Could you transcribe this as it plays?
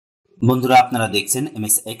বন্ধুরা আপনারা দেখছেন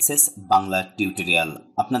এমএস এক্সেস বাংলা টিউটোরিয়াল।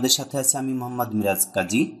 আপনাদের সাথে আছে আমি মোহাম্মদ মিরাজ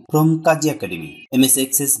কাজী from Kazi academy. MS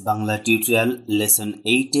access Bangla tutorial lesson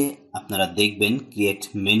 8 এ আপনারা দেখবেন ক্রিয়েট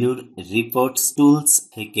মেনুর রিপোর্টস টুলস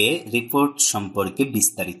থেকে রিপোর্ট সম্পর্কে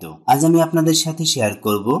বিস্তারিত। আজ আমি আপনাদের সাথে শেয়ার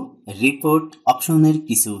করব রিপোর্ট অপশনের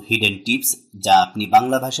কিছু হিডেন টিপস, যা আপনি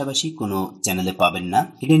বাংলা ভাষাভাষী কোনো চ্যানেলে পাবেন না।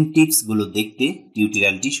 হিডেন টিপস গুলো দেখতে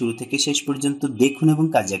টিউটোরিয়ালটি শুরু থেকে শেষ পর্যন্ত দেখুন এবং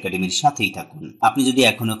কাজী একাডেমির সাথেই থাকুন। আপনি যদি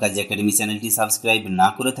এখনো কাজী একাডেমি চ্যানেলটি সাবস্ক্রাইব না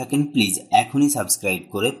করে থাকেন, প্লিজ এখনই সাবস্ক্রাইব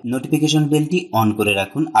করে নোটিফিকেশন বেলটি অন করে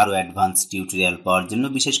রাখুন আরো অ্যাডভান্স টিউটোরিয়াল পাওয়ার জন্য,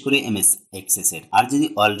 বিশেষ করে এমএস এক্সেস এর। আর যদি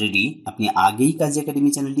অলরেডি আপনি আগেই কাজী একাডেমি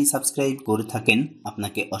চ্যানেলটি সাবস্ক্রাইব করে থাকেন,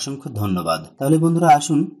 আপনাকে অসংখ্য ধন্যবাদ। তাহলে বন্ধুরা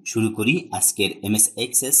আসুন শুরু করি আজকের MS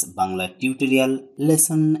access Bangla tutorial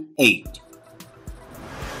lesson 8।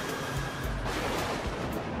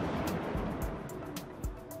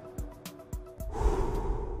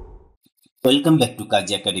 Welcome back to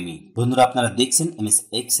Kazi academy. বন্ধুরা আপনারা দেখছেন এমএস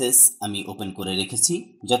এক্সেস আমি ওপেন করে রেখেছি।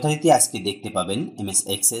 যথারীতি আজকে দেখতে পাবেন এমএস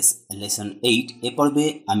এক্সেস লেসন 8। এ পর্বে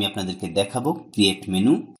আমি আপনাদেরকে দেখাবো ক্রিয়েট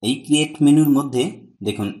মেনু। এই ক্রিয়েট মেনুর মধ্যে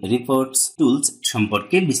দেখুন রিপোর্টস টুলস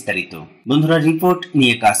সম্পর্কে বিস্তারিত। বন্ধুরা রিপোর্ট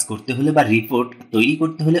নিয়ে কাজ করতে হলে বা রিপোর্ট তৈরি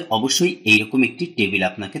করতে হলে অবশ্যই এইরকম একটি টেবিল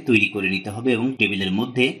আপনাকে তৈরি করে নিতে হবে এবং টেবিলের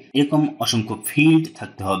মধ্যে এরকম অসংখ্য ফিল্ড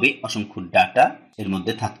থাকতে হবে, অসংখ্য ডাটা এর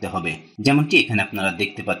মধ্যে থাকতে হবে, যেমনটি এখানে আপনারা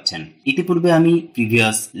দেখতে পাচ্ছেন। ইতিপূর্বে আমি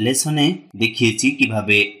প্রিভিয়াস লেসনে দেখিয়েছি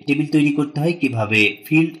কিভাবে টেবিল তৈরি করতে হয়, কিভাবে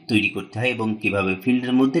ফিল্ড তৈরি করতে হয় এবং কিভাবে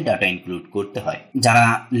ফিল্ডের মধ্যে ডাটা ইনক্লুড করতে হয়। যারা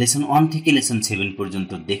লেসন 1 থেকে লেসন 7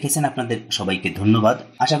 পর্যন্ত দেখেছেন আপনাদের সবাইকে ধন্যবাদ।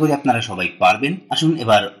 আশা করি আপনারা সবাই পারবেন। আসুন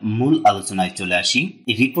এবার মূল আলোচনায় চলে আসি।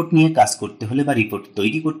 এই রিপোর্ট নিয়ে কাজ করতে হলে বা রিপোর্ট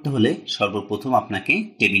তৈরি করতে হলে সর্বপ্রথম আপনাকে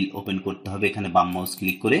টেবিল ওপেন করতে হবে। এখানে বাম মাউস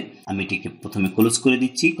ক্লিক করে আমি এটিকে প্রথমে ক্লোজ করে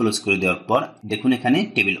দিচ্ছি। ক্লোজ করে দেওয়ার পর দেখুন এখানে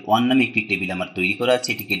টেবিল 1 নামে একটি টেবিল আমার তৈরি করা আছে।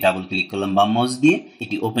 এটিকে ডাবল ক্লিক করলাম বাম মাউস দিয়ে,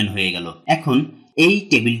 এটি ওপেন হয়ে গেল। এখন এই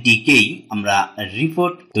টেবিলটিকেই আমরা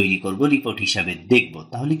রিপোর্ট তৈরি করব, রিপোর্ট হিসাবে দেখব।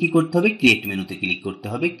 তাহলে কি করতে হবে? ক্রিয়েট মেনুতে ক্লিক করতে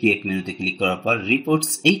হবে। ক্রিয়েট মেনুতে ক্লিক করার পর রিপোর্টস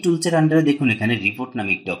এই টুলসের আন্ডারে দেখুন এখানে রিপোর্ট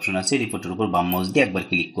নামে একটি অপশন আছে। রিপোর্টের উপর বাম মাউস দিয়ে একবার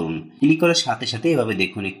ক্লিক করুন। ক্লিক করার সাথে সাথে এভাবে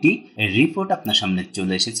দেখুন একটি রিপোর্ট আপনার সামনে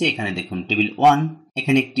চলে এসেছে। এখানে দেখুন টেবিল 1,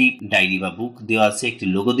 এখানে একটি ডায়েরি বা বুক দেওয়া আছে, একটি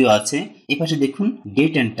লোগো দেওয়া আছে। এপাশে দেখুন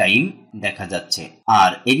ডেট এন্ড টাইম দেখা যাচ্ছে।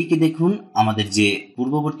 আর এদিকে দেখুন আমাদের যে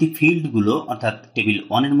পূর্ববর্তী ফিল্ড গুলো, অর্থাৎ টেবিল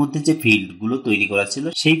 1 এর মধ্যে যে ফিল্ড গুলো তৈরি করা ছিল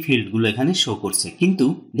সেই ফিল্ড গুলো এখানে শো করছে। কিন্তু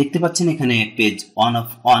দেখতে পাচ্ছেন এখানে পেজ 1 অফ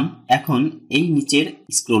 1। এখন এই নিচের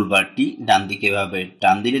স্ক্রল বারটি ডান দিকে এভাবে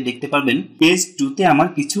টান দিলে দেখতে পারবেন পেজ 2 তে আমার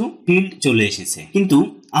কিছু ফিল্ড চলে এসেছে। কিন্তু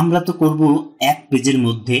আমরা তো করব এক পেজের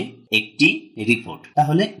মধ্যে একটি রিপোর্ট।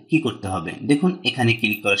 তাহলে কি করতে হবে? দেখুন এখানে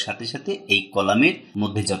ক্লিক করার সাথে সাথে এই কলামের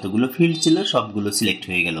মধ্যে যতগুলো ফিল্ড ছিল সবগুলো সিলেক্ট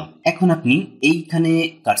হয়ে গেল। এখন আপনি এইখানে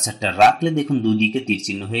কার্সারটা রাখলে দেখুন দুদিকে তীর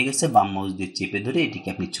চিহ্ন হয়ে গেছে। বাম মাউস দিয়ে চেপে ধরে এটিকে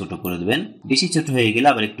আপনি ছোট করে দেবেন। বেশি ছোট হয়ে গেলে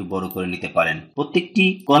আবার একটু বড় করে নিতে পারেন। প্রত্যেকটি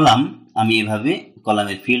কলাম আমি এভাবে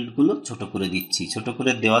কলামের ফিল্ড গুলো ছোট করে দিচ্ছি। ছোট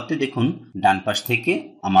করে দেওয়াতে দেখুন ডান পাশ থেকে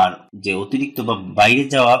আমার যে অতিরিক্ত বা বাইরে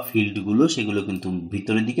যাওয়া ফিল্ড গুলো সেগুলো কিন্তু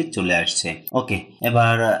ভিতরের দিকে চলে আসছে। ওকে,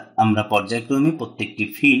 এবার আমরা পর্যায়ক্রমে প্রত্যেকটি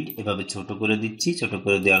ফিল্ড এভাবে ছোট করে দিচ্ছি। ছোট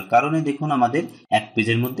করে দেওয়ার কারণে দেখুন আমাদের এক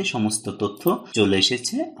পেজের মধ্যে সমস্ত তথ্য চলে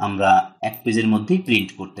এসেছে। আমরা এক পেজের মধ্যেই প্রিন্ট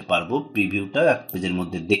করতে পারবো, প্রিভিউটাও এক পেজের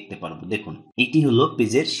মধ্যে দেখতে পারবো। দেখুন এটি হলো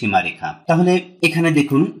পেজের সীমারেখা। তাহলে এখানে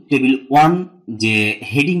দেখুন টেবিল 1 যে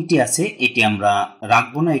হেডিংটি আছে এটি আমরা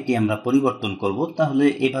রাখবো না, এটি আমরা পরিবর্তন করব। তাহলে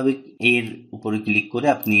এভাবে এর উপরে ক্লিক করে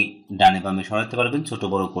আপনি ডানে বামে সরাতে পারবেন, ছোট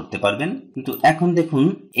বড় করতে পারবেন। কিন্তু এখন দেখুন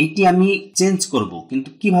এটি আমি চেঞ্জ করব, কিন্তু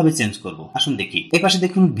কিভাবে চেঞ্জ করব আসুন দেখি। এপাশে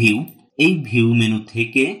দেখুন ভিউ, এই ভিউ মেনু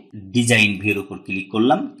থেকে ডিজাইন ভিউর উপর ক্লিক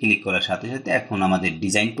করলাম। ক্লিক করার সাথে সাথে এখন আমাদের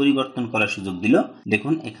ডিজাইন পরিবর্তন করার সুযোগ দিল।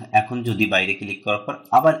 দেখুন এখন যদি বাইরে ক্লিক করার পর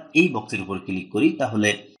আবার এই বক্সের উপর ক্লিক করি, তাহলে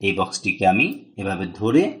এই বক্সটিকে আমি এভাবে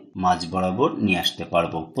ধরে মাঝ বরাবর নিয়ে আসতে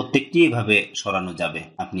পারবো। প্রত্যেকটি এভাবে সরানো যাবে,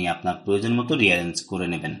 আপনি আপনার প্রয়োজন মতো রিঅ্যারেঞ্জ করে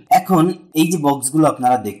নেবেন। এখন এই যে বক্সগুলো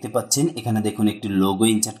আপনারা দেখতে পাচ্ছেন, এখানে দেখুন একটি লোগো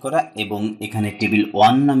ইনসার্ট করা এবং এখানে টেবিল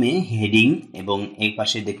 1 নামে হেডিং এবং এই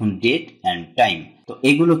পাশে দেখুন ডেট এন্ড টাইম। তো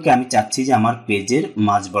এগুলোকে আমি চাচ্ছি যে আমার পেজের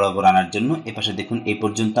মাঝ বরাবর আনার জন্য। এপাশে দেখুন এই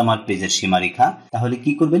পর্যন্ত আমার পেজের সীমারেখা। তাহলে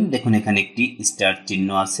কি করবেন? দেখুন এখানে একটি স্টার চিহ্ন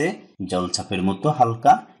আছে জলছাপের মতো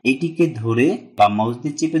হালকা, এটিকে ধরে বা মাউস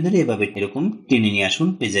দিয়ে চেপে ধরে এভাবে এরকম টেনে নিয়ে আসুন,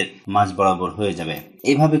 পেজের মাঝ বরাবর হয়ে যাবে।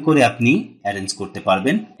 এভাবে করে আপনি অ্যারেঞ্জ করতে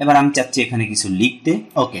পারবেন। এবার আমি চাচ্ছি এখানে কিছু লিখতে।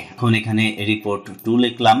 ওকে, এখন এখানে রিপোর্ট 2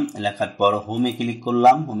 লিখলাম। লেখার পর হোমে ক্লিক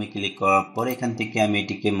করলাম। হোমে ক্লিক করার পর এখান থেকে আমি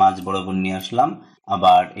এটিকে মাঝ বরাবর নিয়ে আসলাম,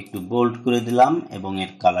 আবার একটু বোল্ড করে দিলাম এবং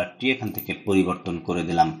এর কালারটি এখান থেকে পরিবর্তন করে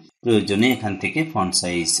দিলাম। প্রয়োজনে এখান থেকে ফন্ট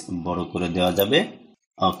সাইজ বড় করে দেওয়া যাবে।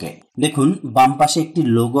 ওকে, দেখুন বাম পাশে একটি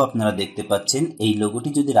লোগো আপনারা দেখতে পাচ্ছেন, এই লোগোটি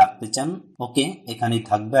যদি রাখতে চান ওকে এখানেই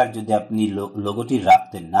থাকবে, আর যদি আপনি লোগোটি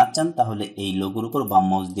রাখতে না চান তাহলে এই লোগোর উপর বাম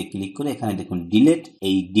মাউস দিয়ে ক্লিক করে এখানে দেখুন ডিলেট,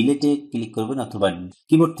 এই ডিলেটে ক্লিক করবেন অথবা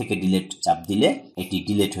কিবোর্ড থেকে ডিলেট চাপ দিলে এটি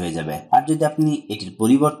ডিলেট হয়ে যাবে। আর যদি আপনি এটির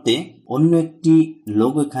পরিবর্তে অন্য একটি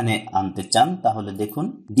লোগো এখানে আনতে চান তাহলে দেখুন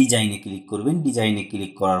ডিজাইনে ক্লিক করবেন, ডিজাইনে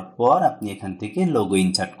ক্লিক করার পর আপনি এখান থেকে লোগো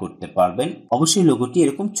ইনসার্ট করতে পারবেন। অবশ্যই লোগোটি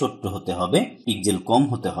এরকম ছোট্ট হতে হবে, পিক্সেল কম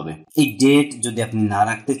হতে হবে। এই ডেট যদি আপনি না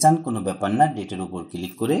রাখতে চান কোনো ব্যাপার না, ডেটের উপর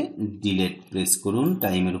ক্লিক করে ডিলেট প্রেস করুন,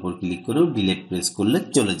 টাইমের উপর ক্লিক করে ডিলেট প্রেস করলে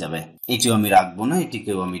চলে যাবে। এটিও আমি রাখবো না,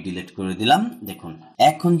 এটিকেও আমি ডিলিট করে দিলাম। দেখুন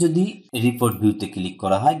এখন যদি রিপোর্ট ভিউতে ক্লিক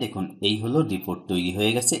করা হয় দেখুন এই হলো রিপোর্ট তৈরি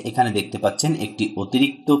হয়ে গেছে। এখানে দেখতে পাচ্ছেন একটি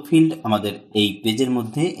অতিরিক্ত ফিল্ড আমাদের এই পেজের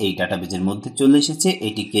মধ্যে, এই ডাটাবেজের মধ্যে চলে এসেছে,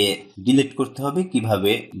 এটিকে ডিলিট করতে হবে।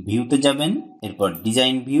 কিভাবে? ভিউতে যাবেন, এরপর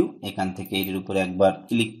ডিজাইন ভিউ, এখান থেকে এটির উপরে একবার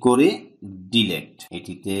ক্লিক করে ডিলেট,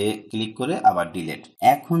 এটিতে ক্লিক করে আবার ডিলেট।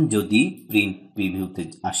 এখন যদি প্রিন্ট প্রিভিউতে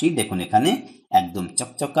আসি দেখুন এখানে একদম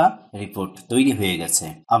চকচকা রিপোর্ট তৈরি হয়ে গেছে।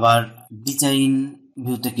 আবার ডিজাইন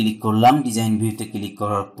ভিউতে ক্লিক করলাম, ডিজাইন ভিউতে ক্লিক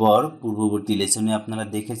করার পর পূর্ববর্তী লেসনে আপনারা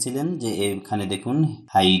দেখেছিলেন যে এখানে দেখুন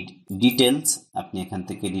হাইড ডিটেলস, আপনি এখান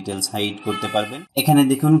থেকে ডিটেলস হাইড করতে পারবেন। এখানে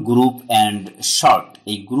দেখুন গ্রুপ অ্যান্ড শর্ট,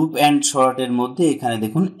 এই গ্রুপ অ্যান্ড শর্ট এর মধ্যে এখানে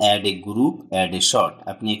দেখুন add a group, add a short,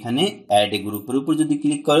 আপনি এখানে অ্যাড এ গ্রুপের উপর যদি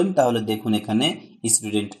ক্লিক করেন তাহলে দেখুন এখানে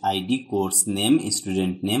student ID, course name,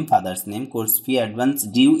 student name, father's name, course fee, advance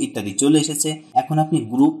due ইত্যাদি চলে এসেছে। এখন আপনি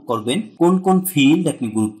গ্রুপ করবেন, কোন কোন ফিল্ড আপনি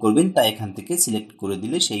গ্রুপ করবেন তা এখান থেকে সিলেক্ট করে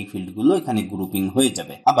দিলে সেই ফিল্ডগুলো এখানে গ্রুপিং হয়ে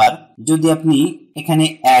যাবে। আবার যদি আপনি এখানে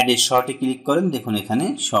অ্যাড এ শর্টে ক্লিক করেন দেখুন এখানে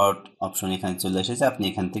শর্ট অপশন এখানে চলে এসেছে, আপনি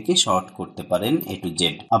এখান থেকে শর্ট করতে পারেন A to Z।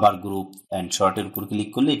 আবার গ্রুপ অ্যান্ড শর্টের উপর ক্লিক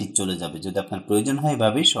করলে এটি চলে যাবে। যদি আপনার প্রয়োজন হয়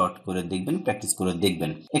এভাবে শর্ট করে দেখবেন, প্র্যাকটিস করে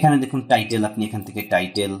দেখবেন। এখানে দেখুন টাইটেল, আপনি এখান থেকে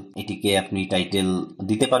টাইটেল, এটিকে আপনি টাইটেল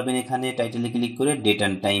দিতে পারবেন। এখানে টাইটেলে ক্লিক করে ডেট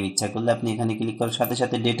অ্যান্ড টাইম ইচ্ছা করলে আপনি এখানে ক্লিক করার সাথে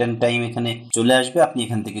সাথে ডেট অ্যান্ড টাইম এখানে চলে আসবে। আপনি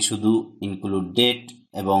এখান থেকে শুধু ইনক্লুড ডেট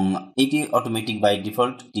এবং এটি অটোমেটিক বাই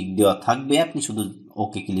ডিফল্ট টিক দেওয়া থাকবে, আপনি শুধু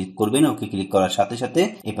ওকে ক্লিক করবেন, ওকে ক্লিক করার সাথে সাথে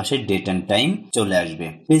এপাশে ডেট এন্ড টাইম চলে আসবে।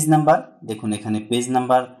 পেজ নাম্বার, দেখুন এখানে পেজ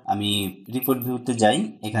নাম্বার, আমি রিপোর্ট ভিউতে যাই,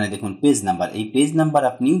 এখানে দেখুন পেজ নাম্বার, এই পেজ নাম্বার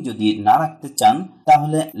আপনি যদি না রাখতে চান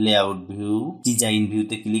তাহলে লেআউট ভিউ, ডিজাইন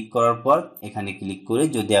ভিউতে ক্লিক করার পর এখানে ক্লিক করে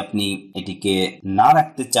যদি আপনি এটিকে না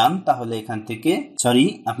রাখতে চান তাহলে এখান থেকে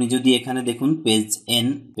আপনি যদি এখানে দেখুন পেজ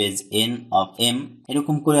এন অফ এম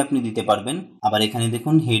এরকম করে আপনি দিতে পারবেন। আবার এখানে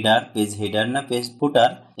দেখুন হেডার, পেজ হেডার না পেজ ফুটার,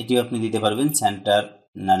 এটিও আপনি দিতে পারবেন। সেন্টার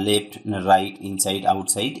না লেফট না রাইট, ইনসাইড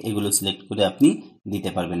আউটসাইড, এগুলো সিলেক্ট করে আপনি দিতে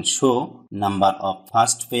পারবেন। Show number of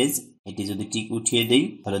first page, এটি যদি টিক উঠিয়ে দেই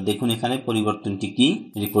তাহলে দেখুন এখানে পরিবর্তনটি কি।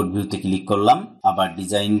 রিপোর্ট ভিউতে ক্লিক করলাম, আবার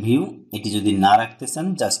ডিজাইন ভিউ, এটি যদি না রাখতে চান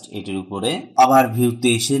জাস্ট এটির উপরে আবার ভিউতে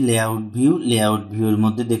এসে লেআউট ভিউ, লেআউট ভিউর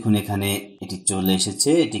মধ্যে দেখুন এখানে এটি চলে এসেছে,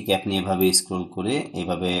 এটিকে আপনি এভাবে স্ক্রল করে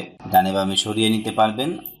এভাবে ডানে বামে সরিয়ে নিতে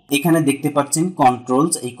পারবেন। এখানে দেখতে পাচ্ছেন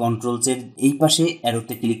কন্ট্রোলস, এই কন্ট্রোলস এর এই পাশে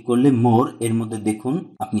অ্যারোতে ক্লিক করলে মোর, এর মধ্যে দেখুন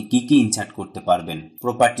আপনি কি কি ইনসার্ট করতে পারবেন।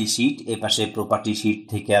 প্রপার্টি শীট, এ পাশে প্রপার্টি শীট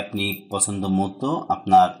থেকে আপনি পছন্দ মতো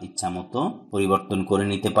আপনার ইচ্ছা মতো পরিবর্তন করে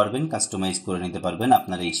নিতে পারবেন, কাস্টমাইজ করে নিতে পারবেন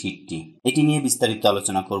আপনার এই শীটটি। এটি নিয়ে বিস্তারিত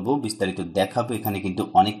আলোচনা করব, বিস্তারিত দেখাবো, এখানে কিন্তু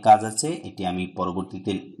অনেক কাজ আছে, এটি আমি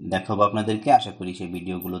পরবর্তীতে দেখাবো আপনাদেরকে। আশা করি সেই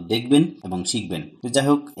ভিডিওগুলো দেখবেন এবং শিখবেন। তো যাই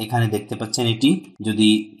হোক, এখানে দেখতে পাচ্ছেন এটি যদি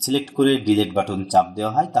সিলেক্ট করে ডিলিট বাটন চাপ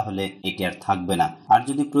দেওয়া হয় তাহলে এটি আর থাকবে না। আর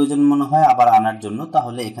যদি প্রয়োজন মনে হয় আবার আনার জন্য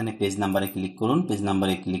তাহলে এখানে পেজ নাম্বারে ক্লিক করুন, পেজ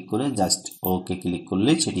নাম্বারে ক্লিক করে জাস্ট ওকে ক্লিক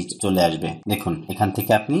করলে সেটি চলে আসবে। দেখুন এখান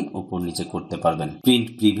থেকে আপনি উপর নিচে করতে পারবেন। প্রিন্ট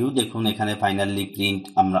প্রিভিউ, দেখুন এখানে ফাইনালি প্রিন্ট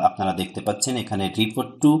আপনারা দেখতে পাচ্ছেন। এখানে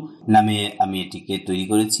রিপোর্ট 2 নামে আমি এটিকে তৈরি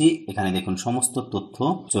করেছি। এখানে দেখুন সমস্ত তথ্য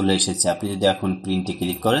চলে এসেছে। আপনি যদি এখন প্রিন্টে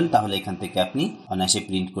ক্লিক করেন তাহলে এখান থেকে আপনি অনায়াসে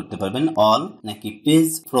প্রিন্ট করতে পারবেন। অল নাকি পেজ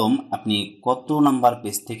ফ্রম, আপনি কত নাম্বার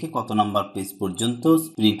পেজ থেকে কত নাম্বার পেজ পর্যন্ত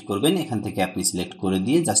প্রিন্ট করবেন এখান থেকে আপনি সিলেক্ট করে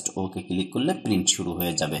দিয়ে জাস্ট ওকে ক্লিক করলে প্রিন্ট শুরু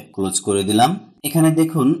হয়ে যাবে। ক্লোজ করে দিলাম। এখানে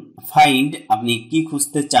দেখুন ফাইন্ড, আপনি কি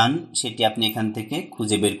খুঁজতে চান সেটি আপনি এখান থেকে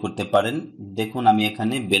খুঁজে বের করতে পারেন। দেখুন আমি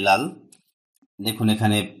এখানে বেলাল, দেখুন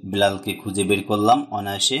এখানে বেলালকে খুঁজে বের করলাম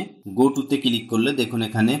অনায়াসে। গো টুতে ক্লিক করলে দেখুন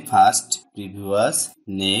এখানে ফার্স্ট, প্রিভিয়াস,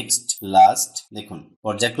 নেক্সট, লাস্ট, দেখুন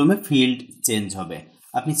পর্যায়ক্রমে ফিল্ড চেঞ্জ হবে।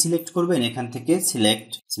 আপনি সিলেক্ট করবেন এখান থেকে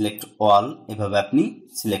সিলেক্ট অল, এভাবে আপনি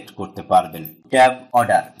সিলেক্ট করতে পারবেন। ট্যাব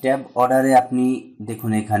অর্ডার, ট্যাব অর্ডারে আপনি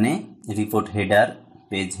দেখুন এখানে report header,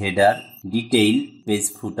 page header, detail, page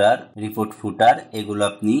ফুটার, রিপোর্ট ফুটার এগুলো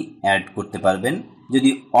আপনি অ্যাড করতে পারবেন। যদি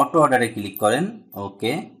অটো অর্ডারে ক্লিক করেন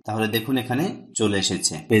ওকে, তাহলে দেখুন এখানে চলে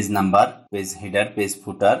এসেছে page number, page header, page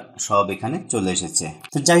ফুটার সব এখানে চলে এসেছে।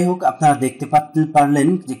 তো যাই হোক, আপনারা দেখতে পারলেন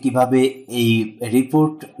যে কিভাবে এই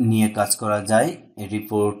রিপোর্ট নিয়ে কাজ করা যায়,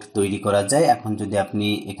 রিপোর্ট তৈরি করা যায়। এখন যদি আপনি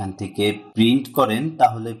এখান থেকে প্রিন্ট করেন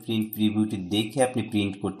তাহলে প্রিন্ট প্রিভিউটি দেখে আপনি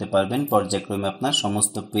প্রিন্ট করতে পারবেন। পর্যায়ক্রমে আপনার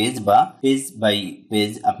সমস্ত পেজ বা পেজ বাই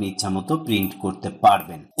পেজ আপনি ইচ্ছা মতো প্রিন্ট করতে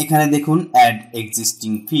পারবেন। এখানে দেখুন অ্যাড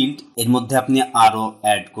এক্সিস্টিং ফিল্ড, এর মধ্যে আপনি আরো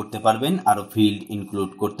অ্যাড করতে পারবেন, আরো ফিল্ড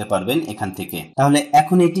ইনক্লুড করতে পারবেন এখান থেকে। তাহলে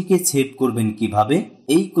এখন এটিকে সেভ করবেন কিভাবে?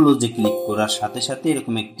 এই ক্লোজে ক্লিক করার সাথে সাথে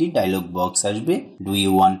এরকম একটি ডায়লগ বক্স আসবে, do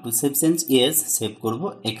you want to save change? Yes, save করব।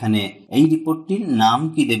 এখানে এই রিপোর্টটির নাম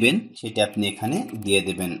কি দেবেন সেটা আপনি এখানে দিয়ে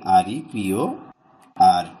দেবেন, REPORT2।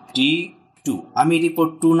 আমি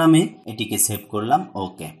রিপোর্ট 2 নামে এটিকে সেভ করলাম।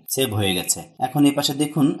 ওকে, সেভ হয়ে গেছে। এখন এই পাশে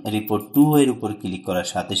দেখুন রিপোর্ট 2 এর উপর ক্লিক করার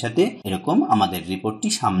সাথে সাথে এরকম আমাদের রিপোর্টটি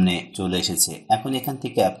সামনে চলে এসেছে। এখন এখান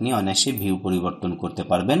থেকে আপনি অনায়াসে ভিউ পরিবর্তন করতে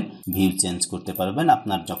পারবেন, ভিউ চেঞ্জ করতে পারবেন।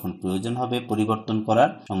 আপনার যখন প্রয়োজন হবে পরিবর্তন করার,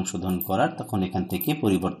 সংশোধন করার, তখন এখান থেকে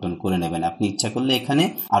পরিবর্তন করে নেবেন। আপনি ইচ্ছা করলে এখানে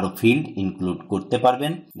আরো ফিল্ড ইনক্লুড করতে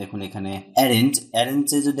পারবেন। দেখুন এখানে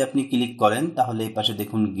অ্যারেঞ্জে যদি আপনি ক্লিক করেন তাহলে এই পাশে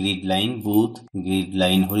দেখুন grid line, booth, grid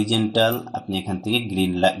line horizontal, আপনি এখান থেকে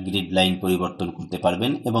গ্রিড লাইন পরিবর্তন করতে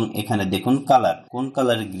পারবেন। এবং এখানে দেখুন কালার, কোন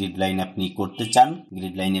কালারের গ্রিড লাইন আপনি করতে চান,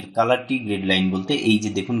 গ্রিড লাইনের কালারটি, গ্রিড লাইন বলতে এই যে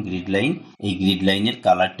দেখুন গ্রিড লাইন, এই গ্রিড লাইনের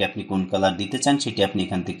কালারটি আপনি কোন কালার দিতে চান সেটি আপনি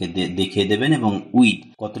এখান থেকে দেখিয়ে দেবেন। এবং উইড,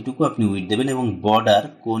 কতটুকু আপনি উইড দেবেন, এবং বর্ডার,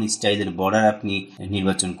 কোন স্টাইলের বর্ডার আপনি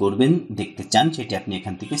নির্বাচন করবেন দেখতে চান সেটি আপনি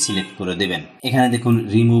এখান থেকে সিলেক্ট করে দেবেন। এখানে দেখুন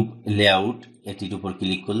রিমুভ লেআউট, এটির উপর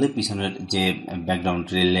ক্লিক করলে পিছনের যে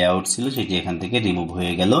ব্যাকগ্রাউন্ডের লেআউট ছিল সেটি এখান থেকে রিমুভ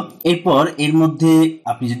হয়ে গেল। এরপর এর মধ্যে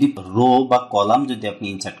আপনি যদি রো বা কলাম যদি আপনি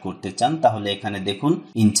ইনসার্ট করতে চান তাহলে এখানে দেখুন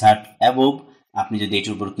ইনসার্ট অ্যাবভ, আপনি যদি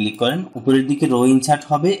এটির উপর ক্লিক করেন উপরের দিকে রো ইনসার্ট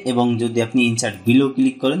হবে, এবং যদি আপনি ইনসার্ট বিলো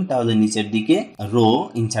ক্লিক করেন তাহলে নিচের দিকে রো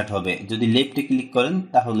ইনসার্ট হবে। যদি লেফটে ক্লিক করেন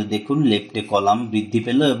তাহলে দেখুন লেফটে কলাম বৃদ্ধি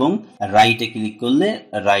পেল, এবং রাইটে ক্লিক করলে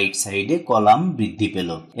রাইট সাইডে কলাম বৃদ্ধি পেল।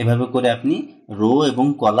 এভাবে করে আপনি রো এবং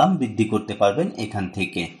কলাম বৃদ্ধি করতে পারবেন এখান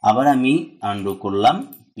থেকে। আবার আমি আনডু করলাম,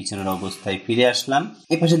 পিছনের অবস্থায় ফিরে আসলাম।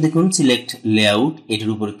 এপাশে দেখুন সিলেক্ট লেআউট,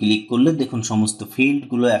 এটির উপর ক্লিক করলে দেখুন সমস্ত ফিল্ড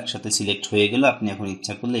গুলো একসাথে সিলেক্ট হয়ে গেল। আপনি এখন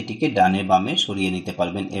ইচ্ছা করলে এটিকে ডানে বামে সরিয়ে নিতে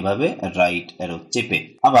পারবেন এভাবে রাইট অ্যারো চেপে।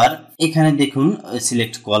 আবার এখানে দেখুন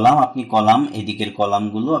সিলেক্ট কলাম, আপনি কলাম, এদিকের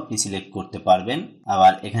কলামগুলো আপনি সিলেক্ট করতে পারবেন।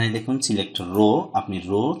 আবার এখানে দেখুন সিলেক্ট রো, আপনি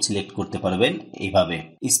রো সিলেক্ট করতে পারবেন এইভাবে।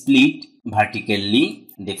 স্প্লিট ভার্টিক্যালি,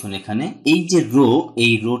 দেখুন এখানে এই যে রো,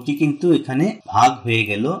 এই রোটি কিন্তু এখানে ভাগ হয়ে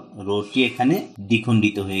গেল, রোটি এখানে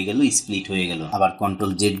দ্বিখণ্ডিত হয়ে গেল, স্প্লিট হয়ে গেল। আবার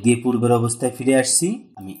কন্ট্রোল জেড দিয়ে পূর্বের অবস্থায় ফিরে আসছি।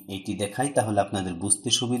 আমি এটি দেখাই তাহলে আপনাদের বুঝতে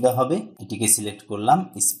সুবিধা হবে। এটিকে সিলেক্ট করলাম,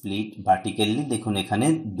 স্প্লিট ভার্টিক্যালি, দেখুন এখানে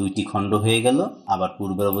দুইটি খণ্ড হয়ে গেল। আবার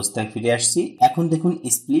পূর্বের অবস্থায় ফিরে আসছি। এখন দেখুন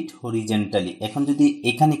স্প্লিট হরিজেন্টালি, এখন যদি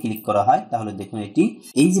এখানে ক্লিক করা হয় তাহলে দেখুন এটি,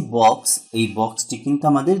 এই যে বক্স, এই বক্সটি কিন্তু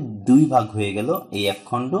আমাদের দুই ভাগ হয়ে গেল, এই এক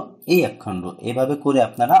খণ্ড, এই এক খণ্ড। এভাবে করে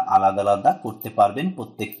আপনারা আলাদা আলাদা করতে পারবেন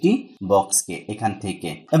প্রত্যেকটি বক্সকে এখান থেকে।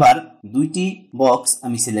 এবার দুইটি বক্স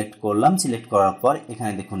আমি সিলেক্ট করলাম, সিলেক্ট করার পর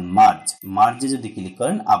এখানে দেখুন মার্জে যদি ক্লিক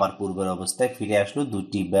করেন আবার পূর্বের অবস্থায় ফিরে আসলো।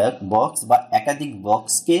 দুটি বক্স বা একাধিক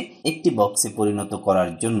বক্সকে একটি বক্সে পরিণত করার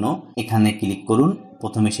জন্য এখানে ক্লিক করুন।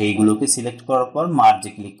 প্রথমে সেইগুলোকে সিলেক্ট করার পর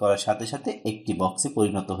মার্জে ক্লিক করার সাথে সাথে একটি বক্সে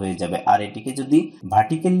পরিণত হয়ে যাবে। আর এটিকে যদি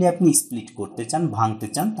ভার্টিক্যালি আপনি স্প্লিট করতে চান, ভাঙতে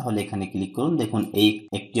চান, তাহলে এখানে ক্লিক করুন। দেখুন এই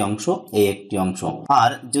একটি অংশ, এই একটি অংশ।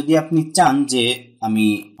 আর যদি আপনি চান যে আমি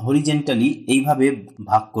হরিজেন্টালি এইভাবে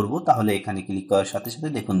ভাগ করব তাহলে এখানে ক্লিক করার সাথে সাথে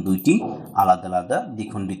দেখুন দুইটি আলাদা আলাদা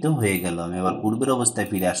দ্বিখণ্ডিত হয়ে গেল। আমি এবার পূর্বের অবস্থায়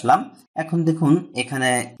ফিরে আসলাম। এখন দেখুন এখানে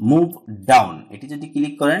মুভ ডাউন, এটি যদি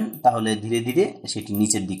ক্লিক করেন তাহলে ধীরে ধীরে সেটি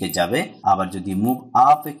নিচের দিকে যাবে। আবার যদি মুভ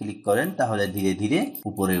আপে ক্লিক করেন তাহলে ধীরে ধীরে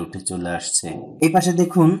উপরে উঠে চলে আসছে। এই পাশে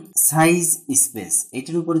দেখুন সাইজ স্পেস,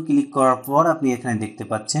 এটির উপর ক্লিক করার পর আপনি এখানে দেখতে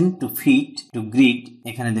পাচ্ছেন টু ফিট, টু গ্রিড,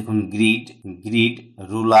 এখানে দেখুন grid,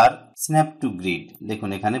 ruler, snap two grid. দেখুন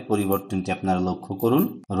এখানে পরিবর্তনটি আপনারা লক্ষ্য করুন,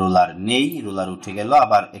 রোলার নেই, রোলার উঠে গেল।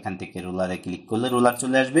 আবার এখান থেকে রোলারে ক্লিক করলে রোলার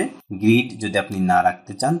চলে আসবে। গ্রিড যদি আপনি না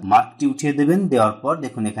রাখতে চান মার্কটি উঠিয়ে দেবেন, দেওয়ার পর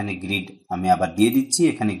দেখুন এখানে গ্রিড আমি আবার দিয়ে দিচ্ছি,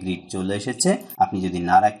 এখানে গ্রিড চলে এসেছে। আপনি যদি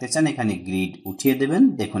না রাখতে চান এখানে গ্রিড উঠিয়ে দেবেন,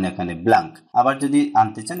 দেখুন এখানে ব্ল্যাঙ্ক। আবার যদি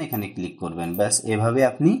আনতে চান এখানে ক্লিক করবেন, ব্যাস এভাবে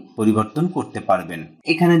আপনি পরিবর্তন করতে পারবেন।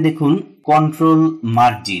 এখানে দেখুন কন্ট্রোল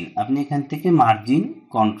মার্জিন, আপনি এখান থেকে মার্জিন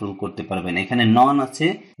কন্ট্রোল করতে পারবেন। এখানে নন আছে,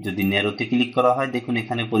 যদি নেরোতে ক্লিক করা হয় দেখুন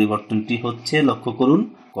এখানে পরিবর্তনটি হচ্ছে, লক্ষ্য করুন।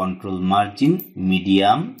 Control margin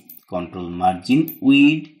medium, control margin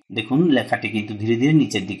weed, দেখুন লেখাটি কিন্তু ধীরে ধীরে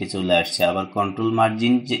নিচের দিকে চলে আসছে। আবার কন্ট্রোল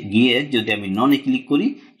মার্জিন গিয়ে যদি আমি ননে ক্লিক করি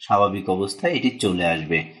স্বাভাবিক অবস্থায় এটি চলে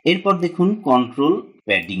আসবে। এরপর দেখুন কন্ট্রোল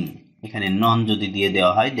প্যাডিং, এখানে নন যদি দিয়ে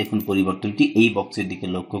দেওয়া হয় দেখুন পরিবর্তনটি এই বক্সের দিকে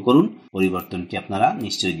লক্ষ্য করুন, পরিবর্তনটি আপনারা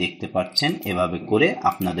নিশ্চয়ই দেখতে পাচ্ছেন। এভাবে করে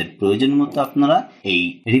আপনাদের প্রয়োজন মতো আপনারা এই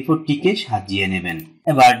রিপোর্টটিকে সাজিয়ে নেবেন।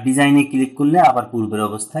 এবার ডিজাইনে ক্লিক করলে আবার পূর্বের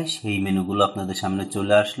অবস্থায় সেই মেনুগুলো আপনাদের সামনে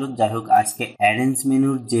চলে আসলো। যাই হোক, আজকে অ্যারেঞ্জ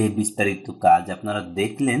মেনুর যে বিস্তারিত কাজ আপনারা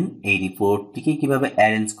দেখলেন, এই রিপোর্টটিকে কিভাবে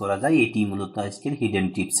অ্যারেঞ্জ করা যায় এটি মূলত আজকের হিডেন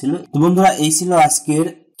টিপ ছিল। তো বন্ধুরা, এই ছিল আজকের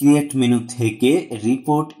ক্রিয়েট মেনু থেকে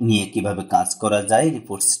রিপোর্ট নিয়ে কিভাবে কাজ করা যায়,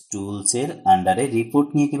 রিপোর্টস টুলস এর আন্ডারে রিপোর্ট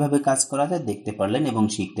নিয়ে কিভাবে কাজ করা যায় দেখতে পারলেন এবং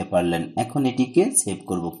শিখতে পারলেন। এখন এটিকে সেভ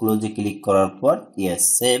করব। ক্লোজে ক্লিক করার পর ইয়েস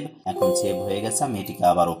সেভ, এখন সেভ হয়ে গেছে। আমি এটিকে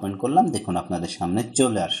আবার ওপেন করলাম, দেখুন আপনাদের সামনে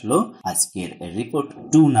চলে আসলো আজকের রিপোর্ট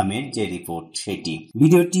 2 নামের যে রিপোর্ট সেটি।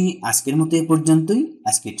 ভিডিওটি আজকের মতো এ পর্যন্তই।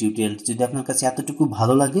 আজকের টিউটোরিয়াল যদি আপনার কাছে এতটুকু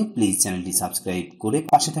ভালো লাগে প্লিজ চ্যানেলটি সাবস্ক্রাইব করে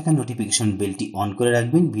পাশে থাকা নোটিফিকেশন বেলটি অন করে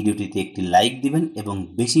রাখবেন। ভিডিওটিতে একটি লাইক দিবেন এবং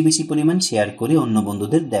বেশি বেশি পরিমাণ শেয়ার করে অন্য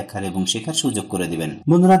বন্ধুদের দেখার এবং শেখার সুযোগ করে দিবেন।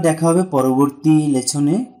 বন্ধুরা, দেখা হবে পরবর্তী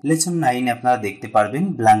লেসনে। লেসন 9 আপনারা দেখতে পারবেন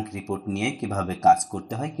ব্ল্যাঙ্ক রিপোর্ট নিয়ে কিভাবে কাজ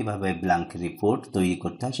করতে হয়, কিভাবে ব্ল্যাঙ্ক রিপোর্ট তৈরি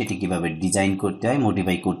করতে হয়, সেটি কিভাবে ডিজাইন করতে হয়,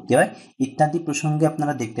 মডিফাই করতে হয় ইত্যাদি প্রসঙ্গে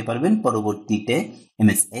আপনারা দেখতে পারবেন পরবর্তীতে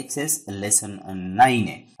এমএস এক্সেস লেসন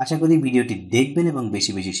 9-এ। আশা করি ভিডিওটি দেখবেন এবং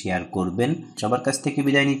বেশি বেশি শেয়ার করবেন। সবার কাছ থেকে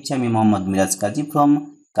বিদায় নিচ্ছি আমি মোহাম্মদ মিরাজ কাজী ফ্রম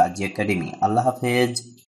কাজী একাডেমি। আল্লাহ হাফেজ।